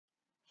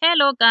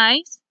Hello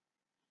guys,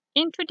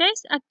 in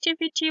today's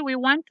activity we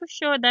want to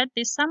show that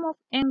the sum of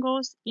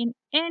angles in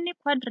any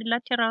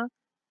quadrilateral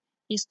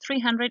is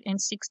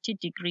 360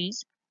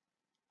 degrees.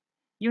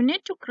 You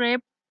need to grab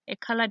a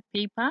colored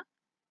paper,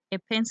 a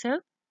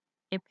pencil,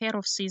 a pair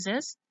of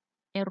scissors,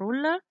 a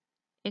ruler,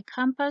 a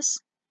compass,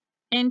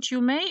 and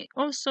you may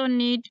also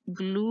need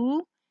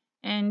glue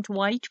and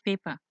white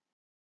paper.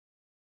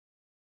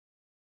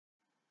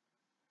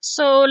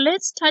 So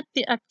let's start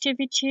the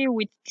activity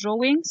with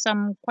drawing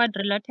some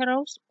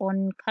quadrilaterals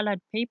on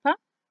colored paper.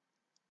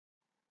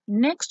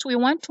 Next, we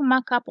want to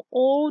mark up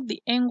all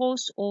the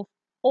angles of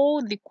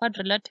all the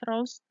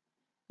quadrilaterals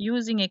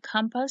using a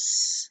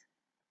compass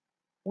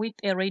with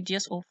a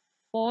radius of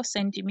 4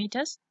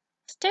 centimeters.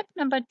 Step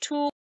number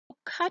 2,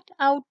 cut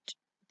out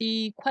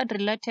the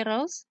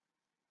quadrilaterals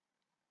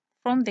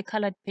from the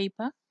colored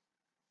paper.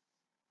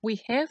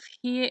 We have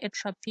here a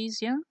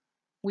trapezium,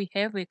 we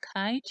have a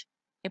kite,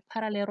 a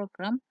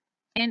parallelogram,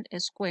 and a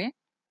square.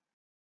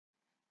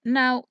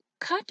 Now,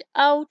 cut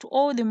out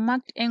all the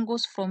marked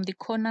angles from the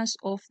corners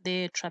of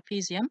the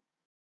trapezium.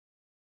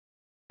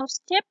 Now,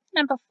 step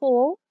number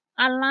 4,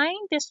 align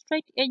the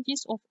straight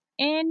edges of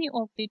any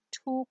of the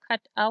two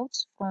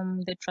cutouts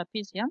from the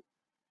trapezium.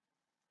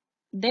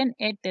 Then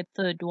add the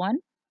third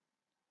one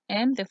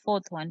and the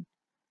fourth one.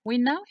 We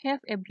now have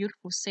a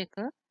beautiful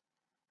circle.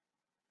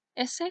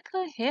 A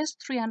circle has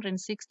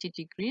 360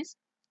 degrees.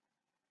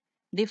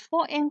 The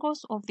four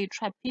angles of the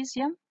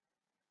trapezium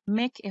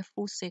make a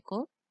full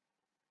circle.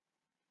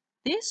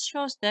 This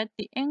shows that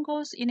the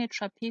angles in a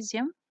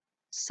trapezium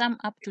sum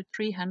up to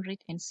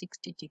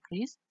 360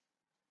 degrees.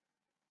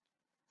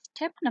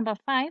 Step number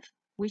 5,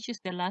 which is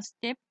the last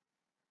step,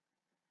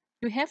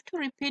 you have to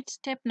repeat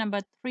step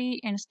number 3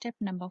 and step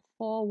number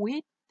 4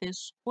 with the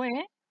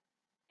square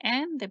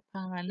and the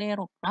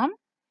parallelogram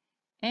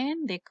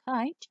and the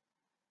kite.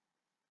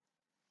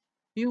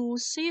 You will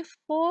see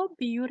 4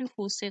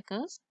 beautiful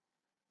circles.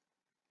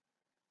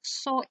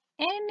 So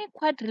any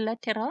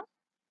quadrilateral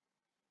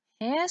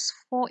has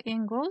 4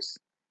 angles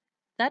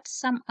that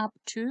sum up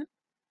to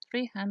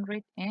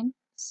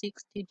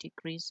 360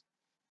 degrees.